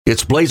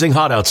It's blazing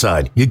hot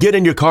outside. You get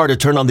in your car to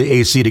turn on the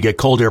AC to get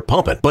cold air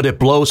pumping, but it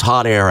blows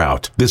hot air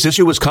out. This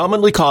issue is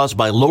commonly caused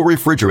by low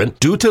refrigerant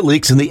due to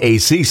leaks in the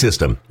AC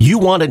system. You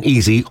want an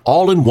easy,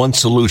 all-in-one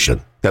solution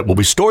that will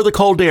restore the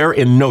cold air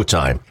in no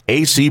time.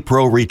 AC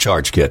Pro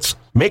Recharge Kits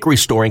make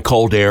restoring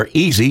cold air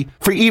easy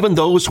for even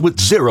those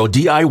with zero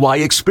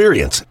DIY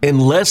experience in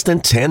less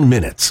than 10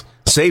 minutes.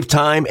 Save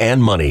time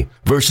and money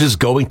versus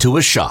going to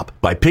a shop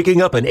by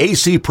picking up an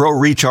AC Pro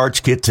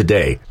Recharge Kit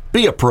today.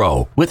 Be a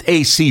pro with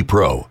AC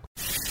Pro.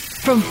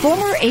 From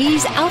former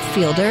A's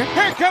outfielder...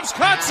 Here comes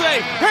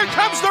Kotsay! Here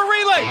comes the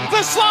relay!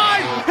 The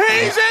slide!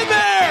 He's in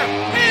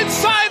there!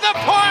 Inside the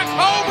park!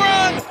 Home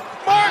run!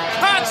 Mark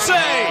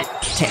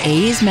Kotsay! To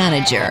A's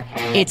manager.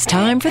 It's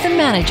time for the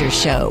Manager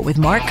Show with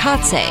Mark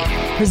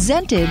Kotsay,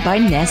 presented by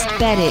Nest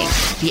Bedding.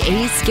 The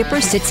A's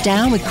skipper sits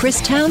down with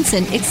Chris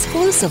Townsend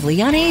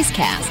exclusively on A's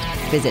Cast.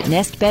 Visit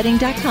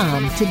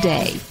nestbedding.com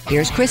today.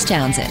 Here's Chris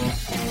Townsend.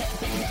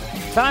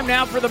 Time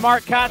now for the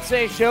Mark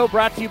Kotsay Show,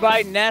 brought to you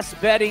by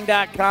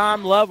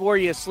nestbedding.com. Love where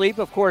you sleep.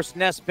 Of course,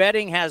 Nest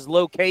Bedding has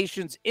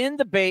locations in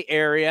the Bay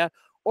Area,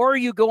 or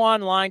you go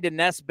online to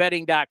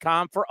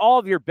nestbedding.com for all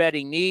of your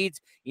bedding needs.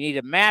 You need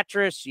a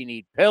mattress, you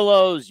need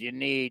pillows, you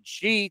need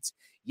sheets,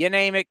 you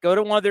name it. Go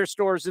to one of their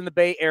stores in the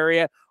Bay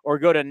Area or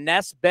go to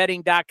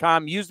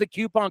nestbedding.com. Use the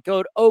coupon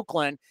code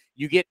Oakland.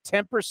 You get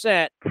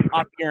 10%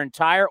 off your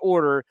entire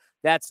order.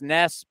 That's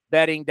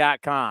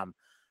nestbedding.com.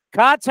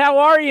 Cots, how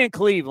are you in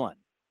Cleveland?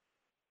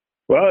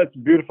 Well, it's a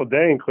beautiful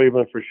day in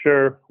Cleveland for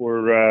sure.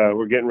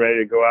 We're getting ready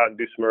to go out and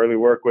do some early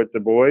work with the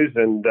boys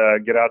and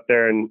get out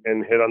there and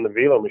hit on the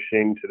velo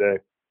machine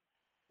today.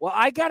 Well,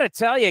 I got to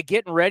tell you,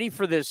 getting ready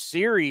for this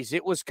series,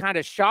 it was kind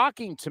of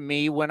shocking to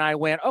me when I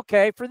went,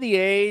 okay, for the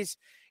A's,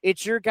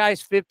 it's your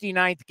guys'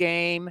 59th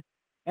game.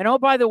 And oh,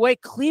 by the way,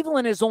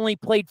 Cleveland has only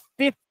played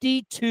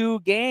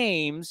 52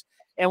 games.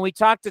 And we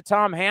talked to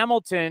Tom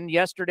Hamilton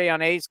yesterday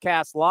on A's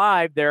Cast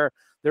Live, their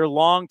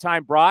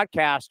longtime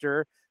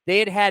broadcaster.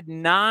 They had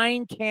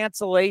 9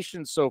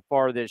 cancellations so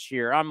far this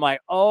year. I'm like,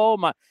 oh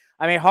my,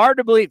 I mean, hard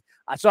to believe.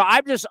 So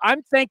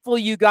I'm thankful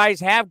you guys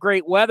have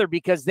great weather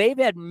because they've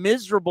had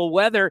miserable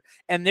weather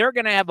and they're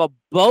going to have a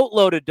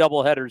boatload of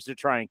doubleheaders to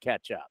try and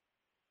catch up.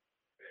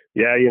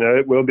 Yeah,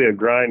 it will be a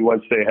grind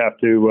once they have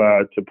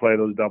to play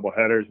those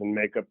doubleheaders and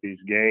make up these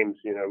games.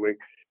 We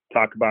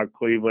talk about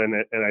Cleveland,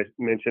 and I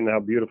mentioned how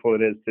beautiful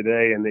it is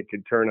today, and it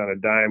could turn on a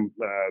dime,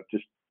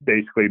 just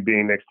basically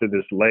being next to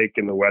this lake,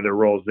 and the weather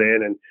rolls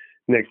in, and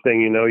next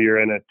thing you know,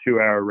 you're in a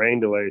 2-hour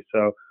rain delay.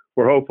 So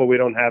we're hopeful we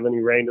don't have any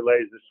rain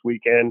delays this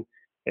weekend,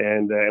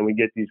 and we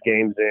get these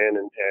games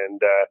in, and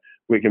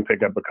we can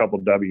pick up a couple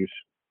W's.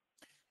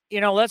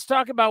 Let's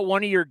talk about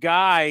one of your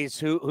guys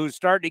who's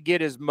starting to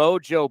get his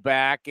mojo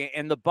back.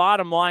 And the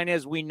bottom line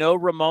is we know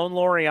Ramon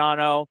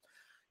Laureano.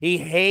 He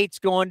hates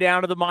going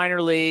down to the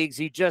minor leagues.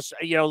 He just,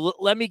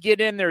 let me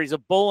get in there. He's a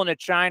bull in a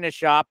china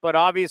shop. But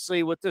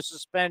obviously with the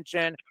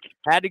suspension,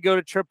 had to go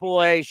to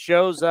AAA,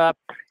 shows up.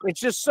 It's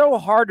just so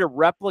hard to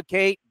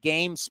replicate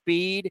game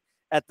speed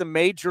at the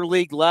major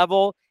league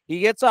level. He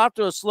gets off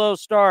to a slow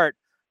start,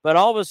 but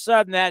all of a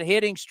sudden that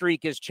hitting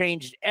streak has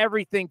changed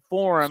everything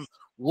for him.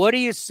 What are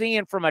you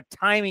seeing from a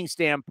timing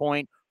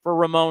standpoint for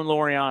Ramon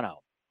Laureano?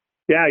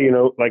 Yeah,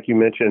 like you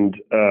mentioned,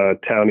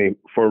 Towny,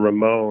 for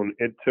Ramon,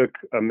 it took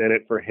a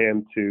minute for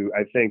him to,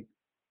 I think,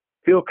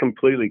 feel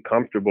completely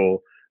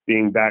comfortable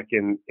being back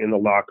in the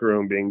locker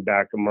room, being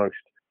back amongst,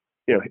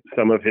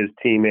 some of his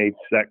teammates,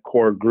 that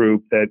core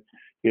group that,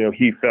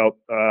 he felt,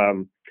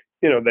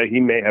 that he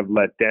may have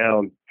let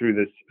down through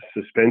this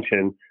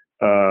suspension.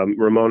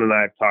 Ramon and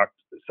I have talked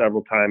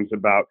several times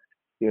about,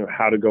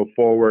 how to go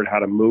forward, how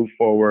to move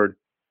forward.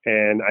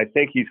 And I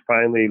think he's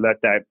finally let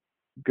that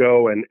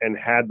go and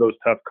had those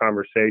tough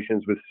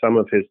conversations with some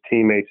of his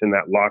teammates in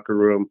that locker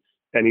room.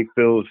 And he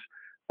feels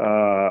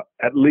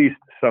at least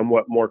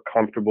somewhat more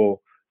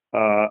comfortable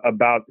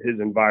about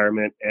his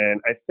environment. And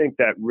I think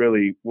that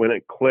really, when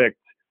it clicked,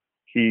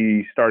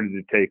 he started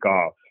to take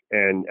off.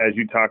 And as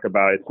you talk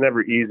about, it's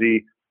never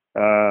easy,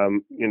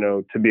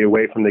 to be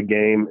away from the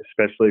game,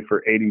 especially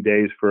for 80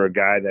 days for a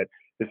guy that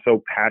is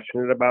so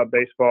passionate about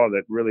baseball,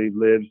 that really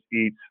lives,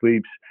 eats,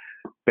 sleeps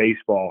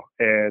baseball.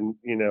 And,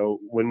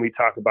 when we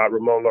talk about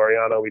Ramon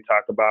Laureano, we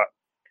talk about,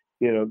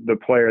 the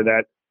player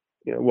that,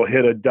 will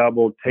hit a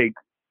double, take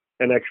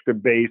an extra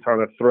base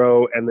on a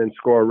throw, and then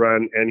score a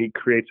run, and he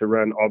creates a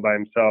run all by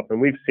himself. And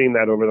we've seen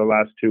that over the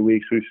last 2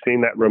 weeks. We've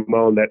seen that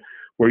Ramon that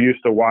we're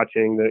used to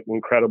watching, the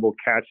incredible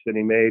catch that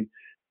he made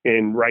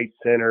in right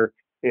center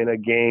in a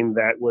game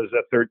that was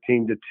a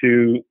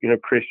 13-2,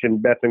 Christian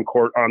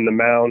Bethancourt on the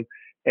mound,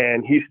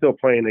 and he's still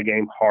playing the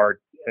game hard.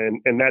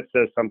 And that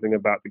says something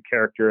about the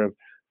character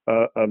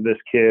of this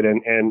kid.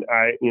 And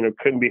I,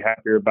 couldn't be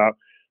happier about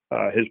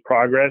his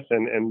progress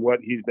and what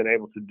he's been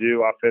able to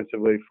do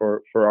offensively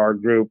for our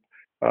group,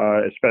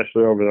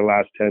 especially over the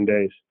last 10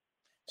 days.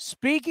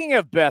 Speaking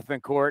of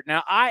Bethancourt,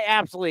 now I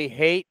absolutely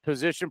hate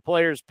position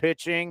players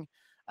pitching.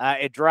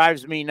 It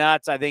drives me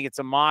nuts. I think it's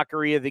a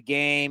mockery of the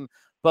game.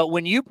 But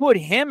when you put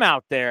him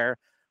out there,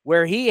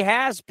 where he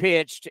has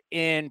pitched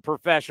in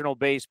professional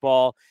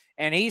baseball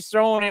and he's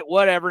throwing it,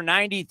 whatever,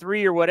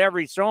 93 or whatever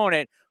he's throwing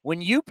it.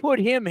 When you put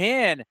him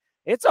in,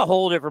 it's a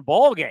whole different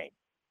ball game.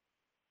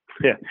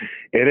 Yeah,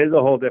 it is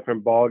a whole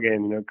different ball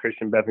game. You know,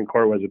 Christian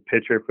Bethancourt was a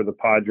pitcher for the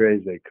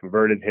Padres. They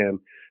converted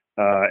him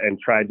and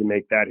tried to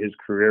make that his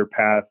career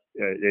path.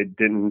 It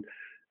didn't,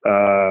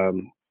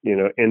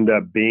 end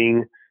up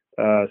being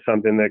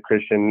something that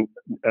Christian,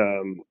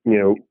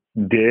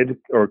 did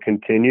or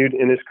continued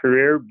in his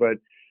career. But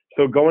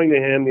so going to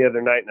him the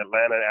other night in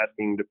Atlanta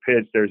asking him to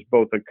pitch, there's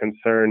both a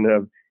concern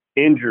of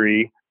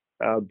injury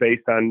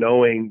based on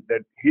knowing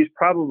that he's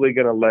probably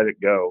going to let it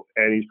go,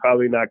 and he's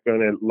probably not going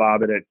to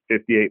lob it at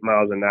 58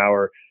 miles an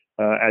hour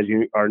as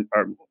you are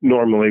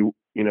normally,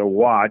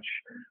 watch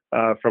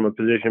from a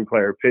position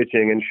player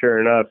pitching. And sure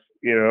enough,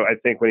 I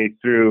think when he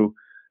threw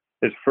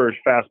his first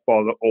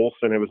fastball to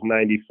Olsen, it was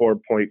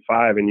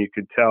 94.5, and you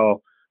could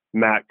tell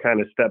Matt kind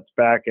of steps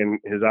back and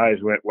his eyes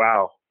went,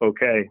 wow,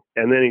 okay.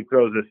 And then he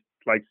throws this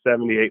like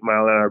 78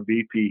 mile an hour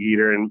BP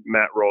heater and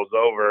Matt rolls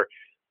over.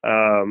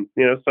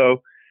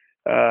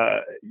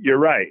 You're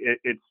right.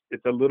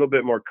 It's a little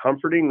bit more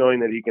comforting knowing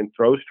that he can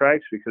throw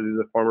strikes because he's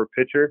a former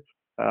pitcher,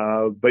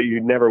 but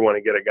you never want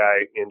to get a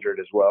guy injured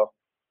as well.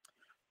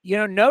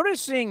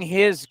 Noticing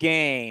his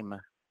game,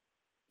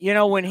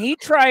 when he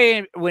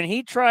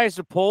tries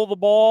to pull the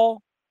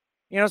ball,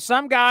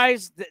 some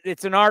guys,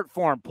 it's an art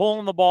form,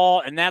 pulling the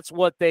ball, and that's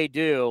what they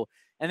do.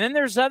 And then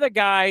there's other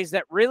guys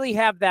that really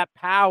have that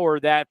power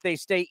that if they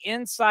stay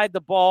inside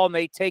the ball and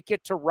they take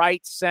it to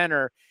right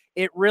center,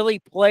 it really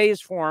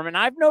plays for him. And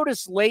I've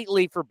noticed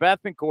lately for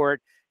Bethancourt,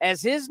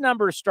 as his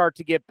numbers start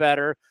to get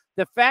better,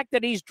 the fact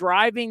that he's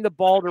driving the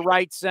ball to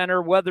right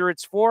center, whether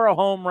it's for a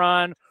home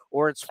run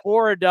or it's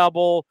for a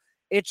double,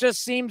 it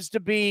just seems to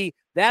be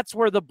that's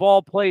where the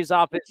ball plays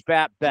off its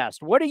bat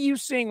best. What are you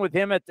seeing with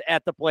him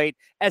at the plate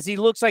as he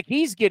looks like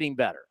he's getting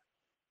better?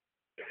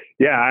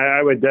 Yeah,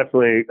 I would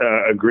definitely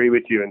agree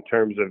with you in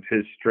terms of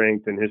his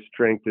strength, and his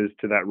strength is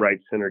to that right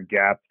center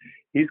gap.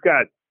 He's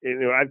got,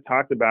 I've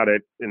talked about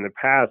it in the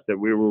past that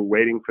we were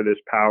waiting for this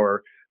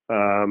power.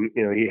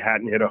 He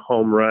hadn't hit a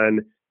home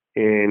run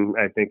in,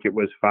 I think it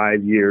was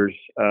 5 years.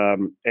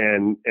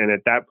 And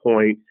at that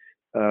point,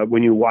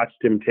 when you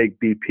watched him take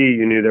BP,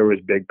 you knew there was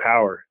big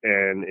power,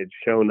 and it's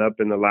shown up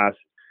in the last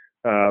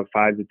 5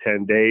 to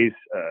 10 days.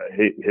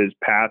 His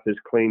path is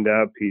cleaned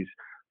up. He's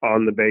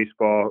on the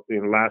baseball.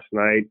 Last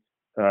night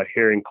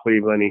here in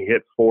Cleveland, he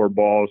hit 4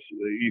 balls.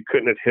 You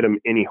couldn't have hit him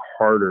any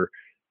harder.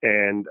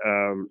 And,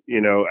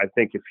 I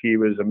think if he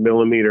was a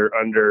millimeter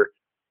under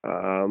 2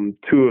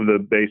 of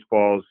the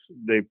baseballs,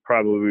 he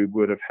probably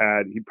would have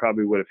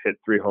hit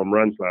 3 home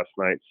runs last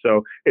night.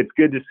 So it's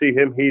good to see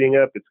him heating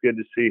up. It's good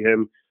to see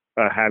him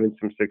having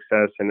some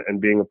success and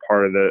being a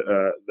part of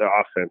the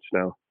offense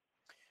now.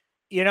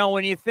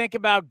 When you think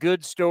about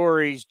good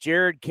stories,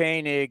 Jared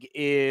Koenig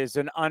is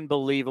an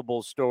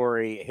unbelievable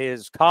story.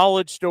 His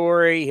college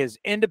story, his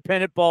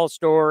independent ball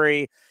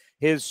story,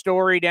 his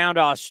story down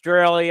to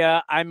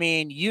Australia. I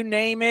mean, you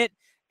name it,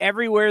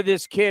 everywhere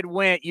this kid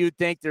went, you'd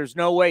think there's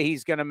no way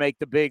he's going to make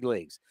the big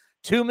leagues.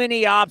 Too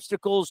many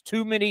obstacles,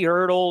 too many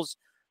hurdles.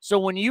 So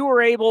when you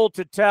were able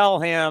to tell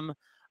him,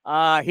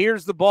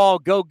 here's the ball,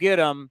 go get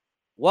him,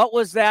 what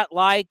was that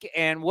like?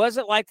 And was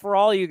it like for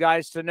all you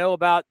guys to know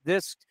about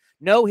this,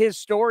 know his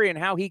story and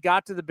how he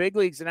got to the big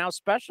leagues and how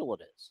special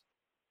it is?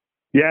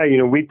 Yeah,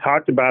 we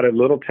talked about it,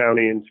 Little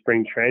Towny, in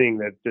spring training,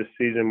 that this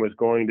season was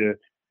going to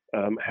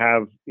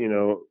have,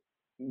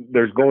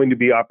 there's going to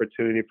be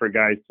opportunity for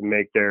guys to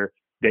make their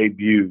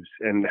debuts,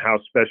 and how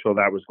special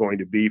that was going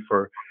to be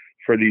for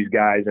these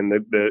guys, and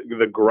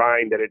the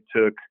grind that it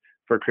took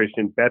for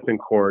Christian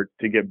Bethancourt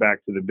to get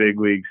back to the big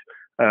leagues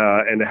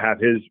and to have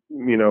his,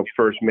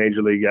 first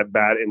major league at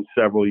bat in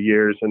several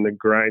years, and the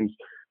grinds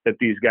that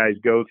these guys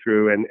go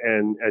through.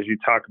 And as you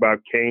talk about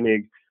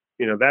Koenig,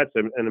 that's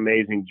an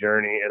amazing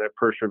journey and a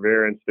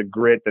perseverance, the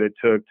grit that it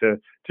took to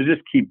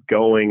just keep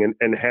going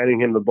and handing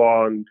him the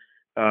ball and,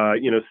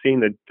 seeing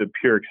the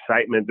pure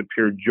excitement, the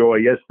pure joy.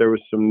 Yes, there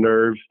was some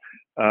nerves,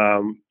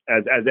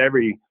 as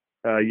every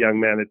young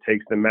man that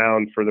takes the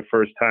mound for the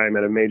first time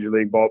at a major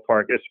league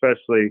ballpark,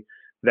 especially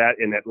that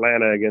in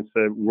Atlanta against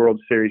a World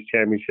Series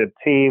championship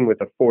team with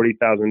a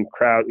 40,000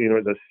 crowd, it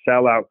was a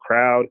sellout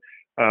crowd.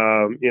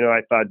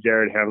 I thought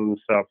Jared handled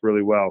himself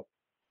really well.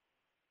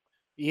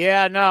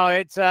 Yeah, no,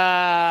 it's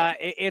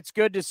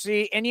good to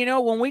see. And,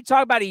 when we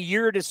talk about a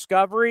year of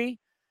discovery,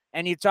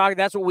 and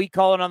that's what we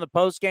call it on the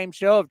post-game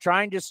show, of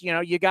trying to,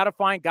 you got to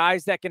find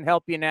guys that can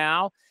help you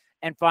now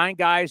and find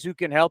guys who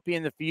can help you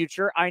in the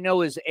future. I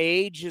know his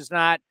age is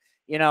not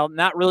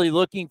really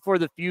looking for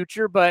the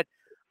future, but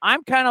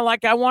I'm kind of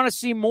like, I want to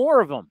see more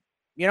of him.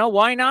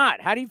 Why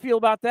not? How do you feel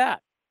about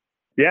that?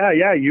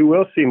 Yeah, you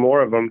will see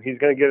more of him. He's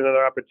going to get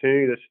another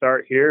opportunity to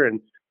start here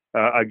and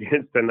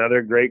against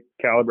another great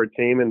caliber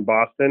team in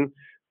Boston.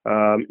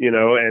 And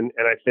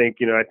I think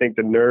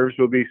the nerves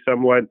will be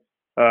somewhat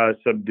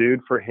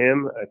subdued for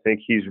him. I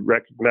think he's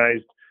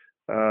recognized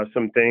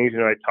some things.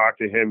 I talked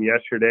to him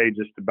yesterday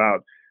just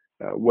about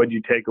what do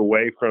you take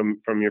away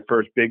from your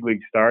first big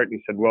league start? And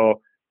he said,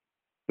 well,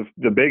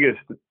 the biggest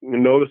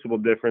noticeable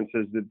difference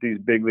is that these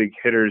big league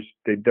hitters,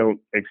 they don't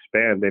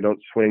expand. They don't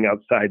swing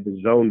outside the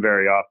zone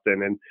very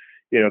often. And,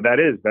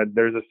 that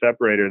there's a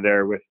separator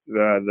there with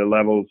the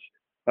levels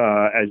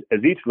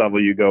as each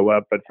level you go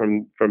up. But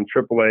from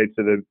AAA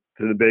to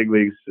the big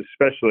leagues,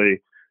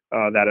 especially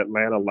that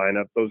Atlanta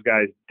lineup, those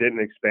guys didn't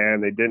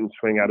expand. They didn't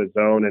swing out of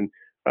zone.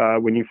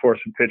 And when you force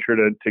a pitcher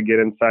to get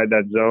inside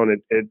that zone,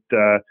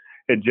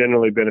 it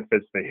generally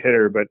benefits the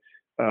hitter. But,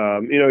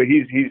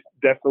 he's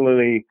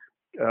definitely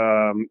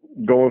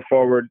going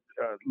forward,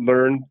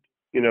 learned,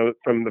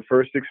 from the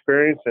first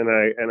experience, and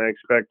I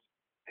expect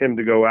him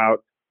to go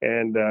out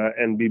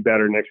and be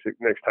better next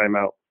time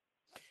out.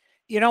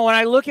 When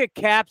I look at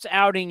Cap's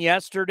outing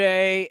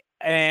yesterday,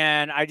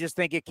 and I just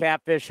think of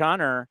Catfish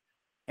Hunter,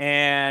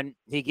 and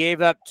he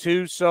gave up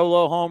 2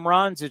 solo home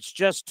runs. It's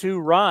just 2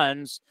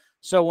 runs.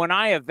 So when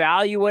I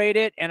evaluate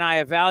it and I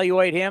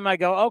evaluate him, I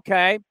go,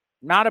 okay,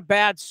 not a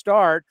bad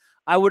start.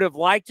 I would have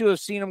liked to have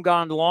seen him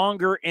gone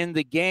longer in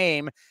the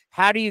game.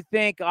 How do you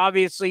think,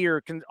 obviously,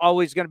 you're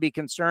always going to be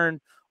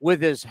concerned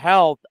with his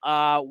health.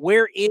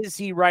 Where is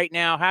he right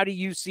now? How do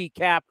you see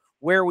Cap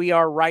where we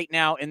are right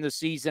now in the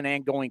season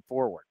and going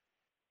forward?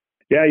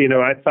 Yeah,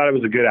 I thought it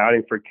was a good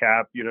outing for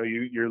Cap.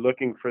 You're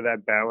looking for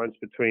that balance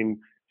between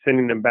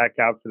sending him back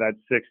out for that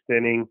 6th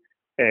inning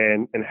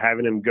and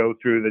having him go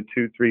through the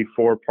 2, 3,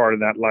 4 part of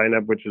that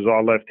lineup, which is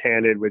all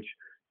left-handed, which,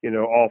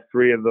 all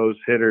 3 of those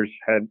hitters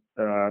had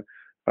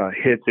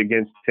hits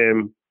against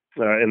him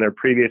in their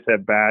previous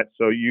at-bat.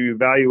 So you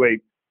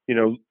evaluate,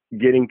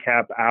 getting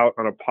Cap out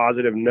on a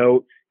positive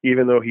note,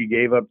 even though he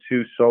gave up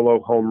 2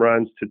 solo home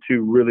runs to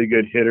 2 really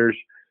good hitters.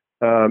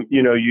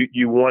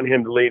 You want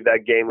him to leave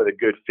that game with a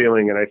good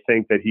feeling, and I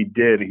think that he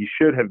did. He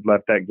should have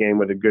left that game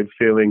with a good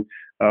feeling,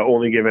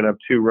 only giving up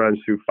 2 runs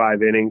through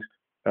 5 innings.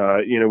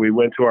 We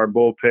went to our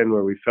bullpen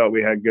where we felt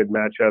we had good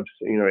matchups.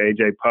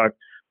 AJ Puck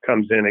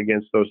comes in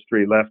against those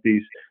 3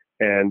 lefties.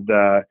 And,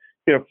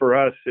 for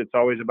us, it's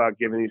always about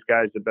giving these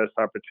guys the best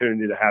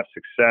opportunity to have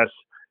success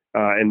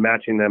and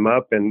matching them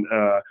up. And,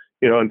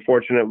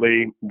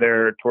 unfortunately,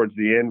 there towards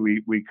the end,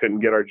 we couldn't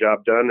get our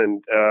job done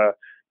and,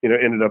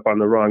 ended up on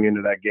the wrong end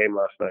of that game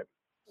last night.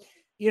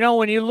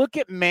 When you look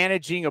at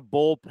managing a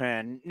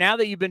bullpen, now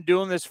that you've been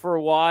doing this for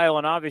a while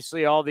and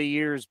obviously all the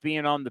years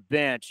being on the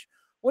bench,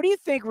 what do you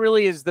think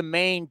really is the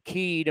main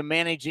key to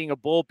managing a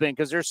bullpen?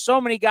 Because there's so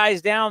many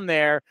guys down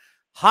there,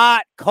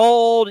 hot,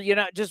 cold,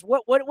 just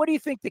what do you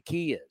think the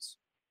key is?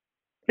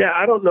 Yeah,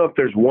 I don't know if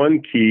there's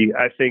one key.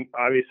 I think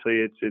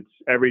obviously it's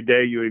every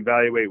day you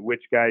evaluate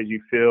which guys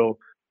you feel,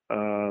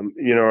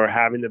 are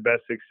having the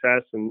best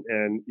success.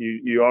 And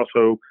you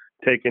also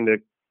take into,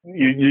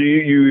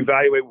 you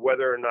evaluate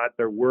whether or not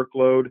their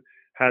workload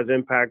has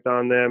impact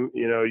on them.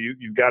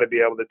 You've got to be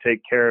able to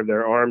take care of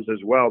their arms as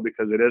well,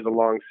 because it is a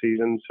long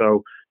season.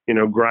 So,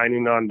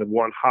 grinding on the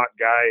one hot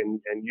guy and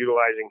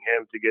utilizing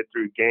him to get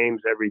through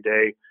games every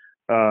day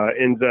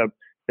ends up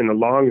in the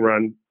long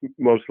run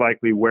most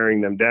likely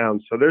wearing them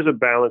down. So there's a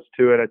balance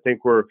to it. I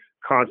think we're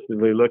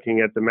constantly looking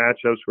at the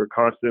matchups. We're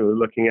constantly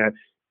looking at,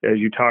 as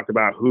you talk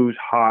about, who's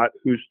hot,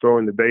 who's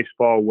throwing the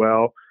baseball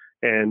well,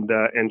 and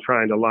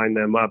trying to line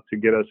them up to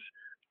get us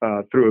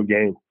through a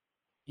game.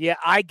 Yeah,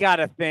 I got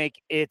to think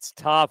it's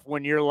tough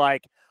when you're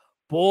like,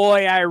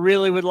 boy, I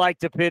really would like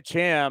to pitch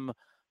him,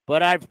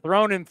 but I've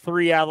thrown him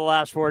 3 out of the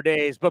last 4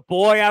 days. But,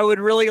 boy, I would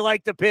really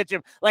like to pitch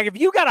him. Like, if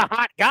you got a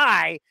hot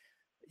guy,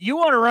 you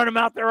want to run him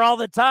out there all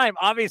the time.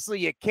 Obviously,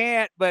 you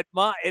can't, but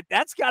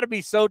that's got to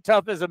be so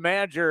tough as a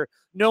manager,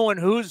 knowing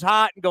who's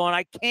hot and going,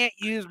 I can't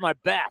use my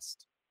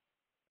best.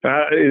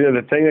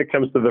 The thing that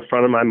comes to the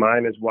front of my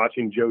mind is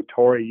watching Joe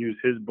Torre use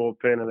his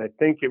bullpen, and I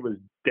think it was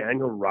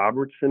Daniel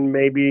Robertson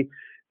maybe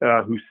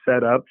who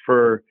set up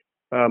for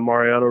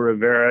Mariano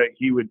Rivera.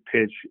 He would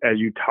pitch, as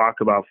you talk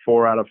about,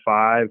 4 out of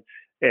 5,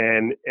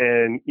 and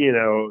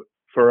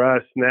for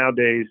us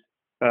nowadays,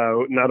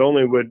 not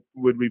only would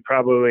we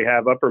probably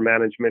have upper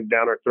management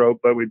down our throat,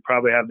 but we'd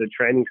probably have the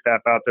training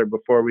staff out there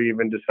before we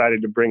even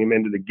decided to bring him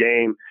into the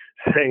game,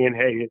 saying,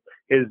 "Hey,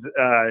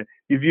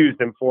 you've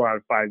used him 4 out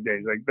of 5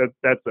 days. Like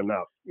that's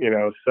enough."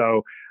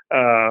 So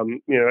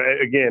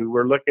again,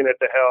 we're looking at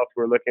the health,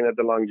 we're looking at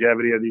the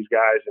longevity of these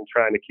guys, and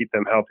trying to keep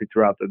them healthy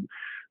throughout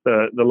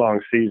the long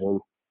season.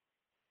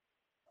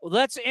 Well,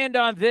 let's end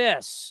on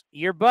this.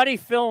 Your buddy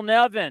Phil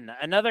Nevin,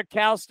 another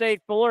Cal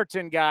State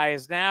Fullerton guy,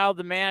 is now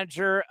the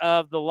manager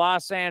of the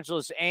Los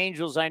Angeles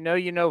Angels. I know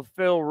you know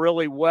Phil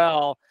really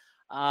well.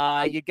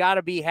 You got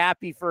to be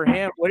happy for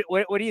him.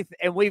 What do you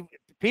and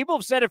people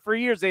have said it for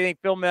years. They think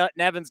Phil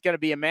Nevin's going to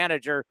be a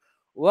manager.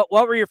 What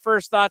were your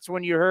first thoughts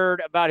when you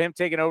heard about him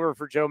taking over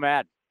for Joe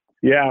Madden?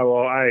 Yeah,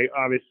 well, I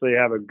obviously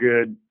have a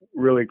good,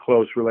 really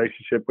close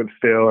relationship with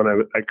Phil,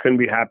 and I couldn't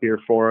be happier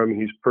for him.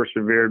 He's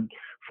persevered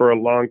for a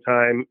long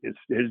time.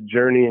 His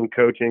journey in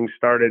coaching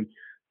started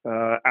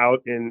out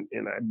in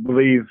I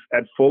believe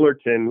at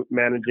Fullerton,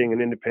 managing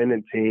an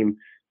independent team.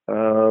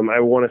 I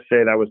want to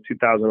say that was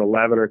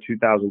 2011 or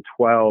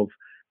 2012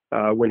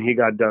 when he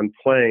got done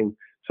playing.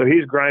 So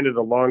he's grinded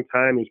a long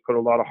time. He's put a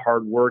lot of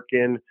hard work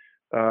in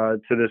to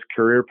this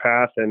career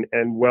path,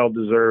 and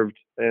well-deserved.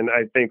 And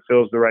I think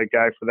Phil's the right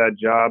guy for that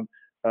job.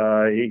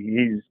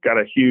 He's got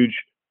a huge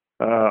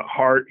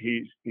heart.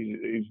 He's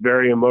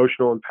very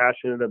emotional and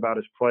passionate about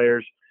his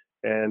players.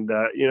 And,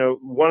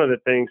 one of the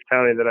things,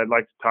 Towny, that I'd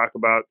like to talk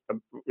about,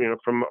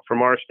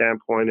 from our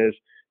standpoint is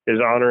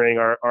honoring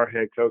our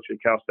head coach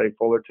at Cal State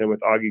Fullerton with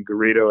Augie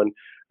Garrido. And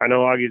I know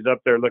Augie's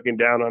up there looking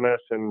down on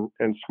us and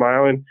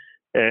smiling.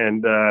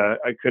 And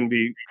I couldn't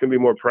be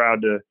more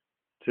proud to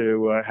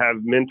have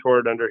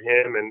mentored under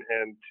him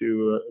and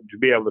to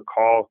be able to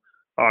call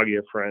Augie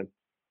a friend.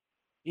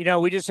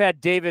 We just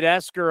had David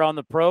Esker on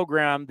the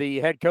program,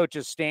 the head coach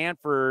of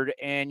Stanford,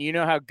 and you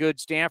know how good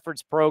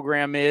Stanford's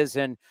program is.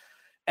 And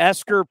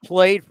Esker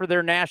played for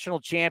their national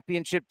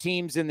championship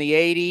teams in the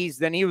 80s.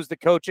 Then he was the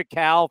coach at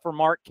Cal for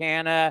Mark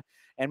Canna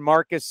and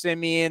Marcus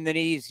Simeon. Then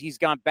he's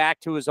gone back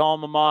to his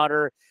alma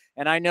mater.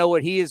 And I know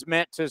what he has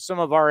meant to some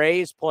of our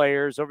A's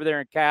players over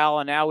there in Cal,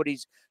 and now what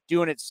he's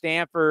doing at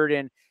Stanford.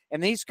 And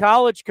these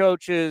college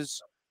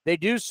coaches, they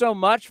do so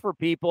much for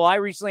people. I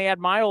recently had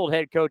my old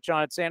head coach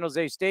on at San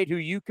Jose State, who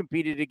you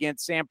competed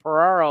against, Sam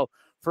Ferraro,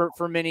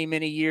 for many,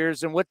 many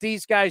years. And what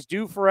these guys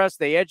do for us,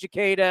 they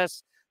educate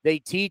us, they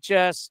teach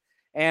us.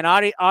 And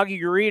Augie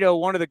Garrido,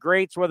 one of the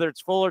greats, whether it's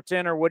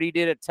Fullerton or what he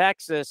did at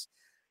Texas,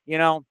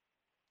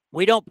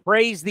 we don't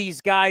praise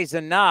these guys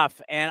enough.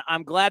 And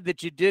I'm glad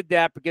that you did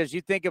that, because you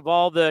think of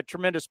all the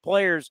tremendous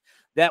players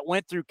that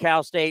went through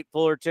Cal State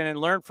Fullerton and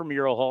learned from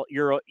your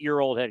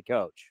old head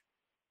coach.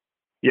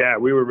 Yeah,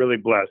 we were really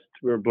blessed.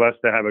 We were blessed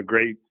to have a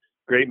great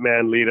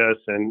man lead us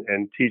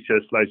and teach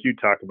us, like you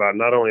talk about,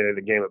 not only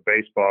the game of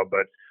baseball,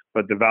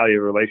 but the value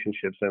of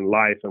relationships in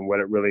life and what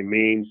it really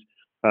means,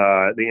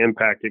 the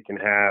impact it can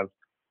have.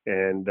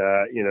 And,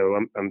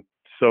 I'm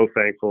so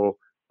thankful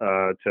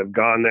to have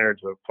gone there,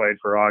 to have played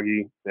for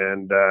Augie.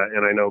 And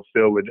I know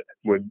Phil would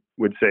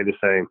say the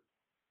same.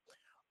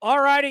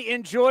 All righty.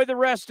 Enjoy the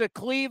rest of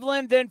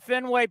Cleveland, then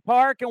Fenway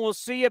Park, and we'll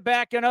see you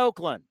back in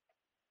Oakland.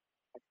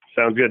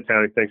 Sounds good,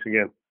 Towny. Thanks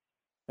again.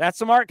 That's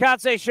the Mark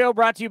Kotsay Show,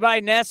 brought to you by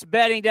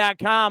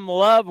NestBetting.com.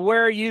 Love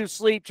where you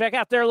sleep. Check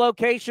out their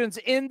locations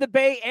in the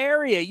Bay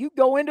Area. You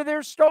go into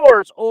their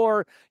stores,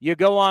 or you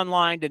go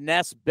online to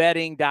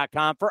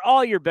NestBetting.com for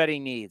all your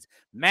betting needs.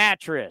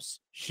 Mattress,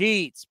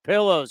 sheets,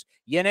 pillows,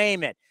 you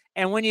name it.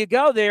 And when you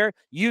go there,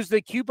 use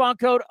the coupon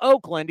code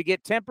Oakland to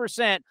get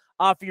 10%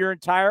 off your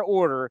entire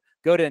order.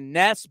 Go to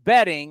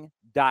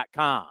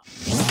NestBetting.com.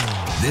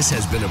 This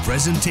has been a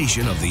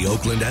presentation of the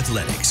Oakland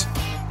Athletics.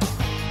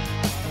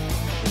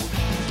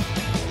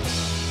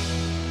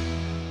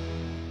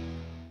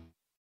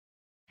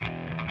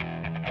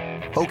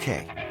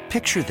 Okay,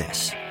 picture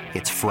this.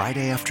 It's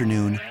Friday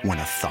afternoon when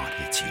a thought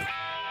hits you.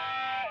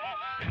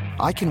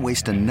 I can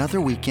waste another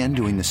weekend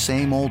doing the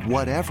same old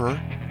whatever,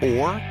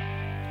 or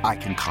I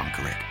can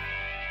conquer it.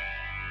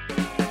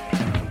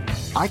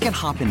 I can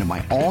hop into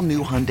my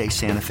all-new Hyundai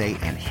Santa Fe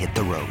and hit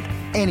the road.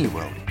 Any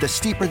road. The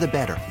steeper, the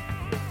better.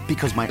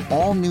 Because my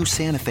all-new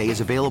Santa Fe is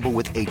available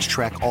with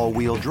H-Track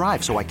all-wheel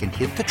drive, so I can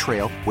hit the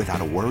trail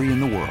without a worry in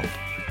the world.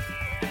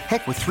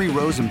 Heck, with 3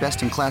 rows and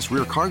best-in-class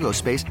rear cargo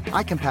space,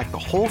 I can pack the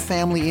whole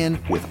family in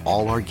with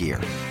all our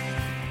gear.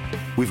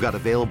 We've got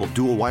available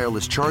dual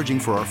wireless charging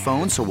for our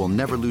phones, so we'll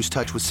never lose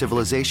touch with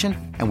civilization,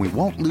 and we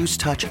won't lose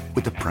touch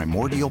with the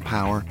primordial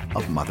power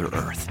of Mother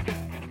Earth.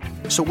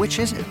 So which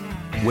is it?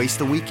 Waste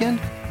the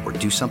weekend or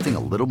do something a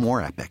little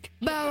more epic?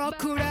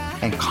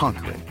 And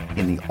conquer it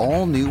in the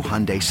all-new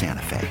Hyundai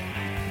Santa Fe.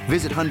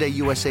 Visit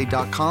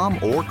HyundaiUSA.com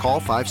or call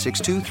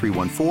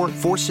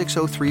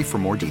 562-314-4603 for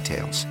more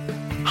details.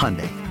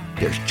 Hyundai,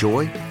 there's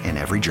joy in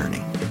every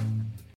journey.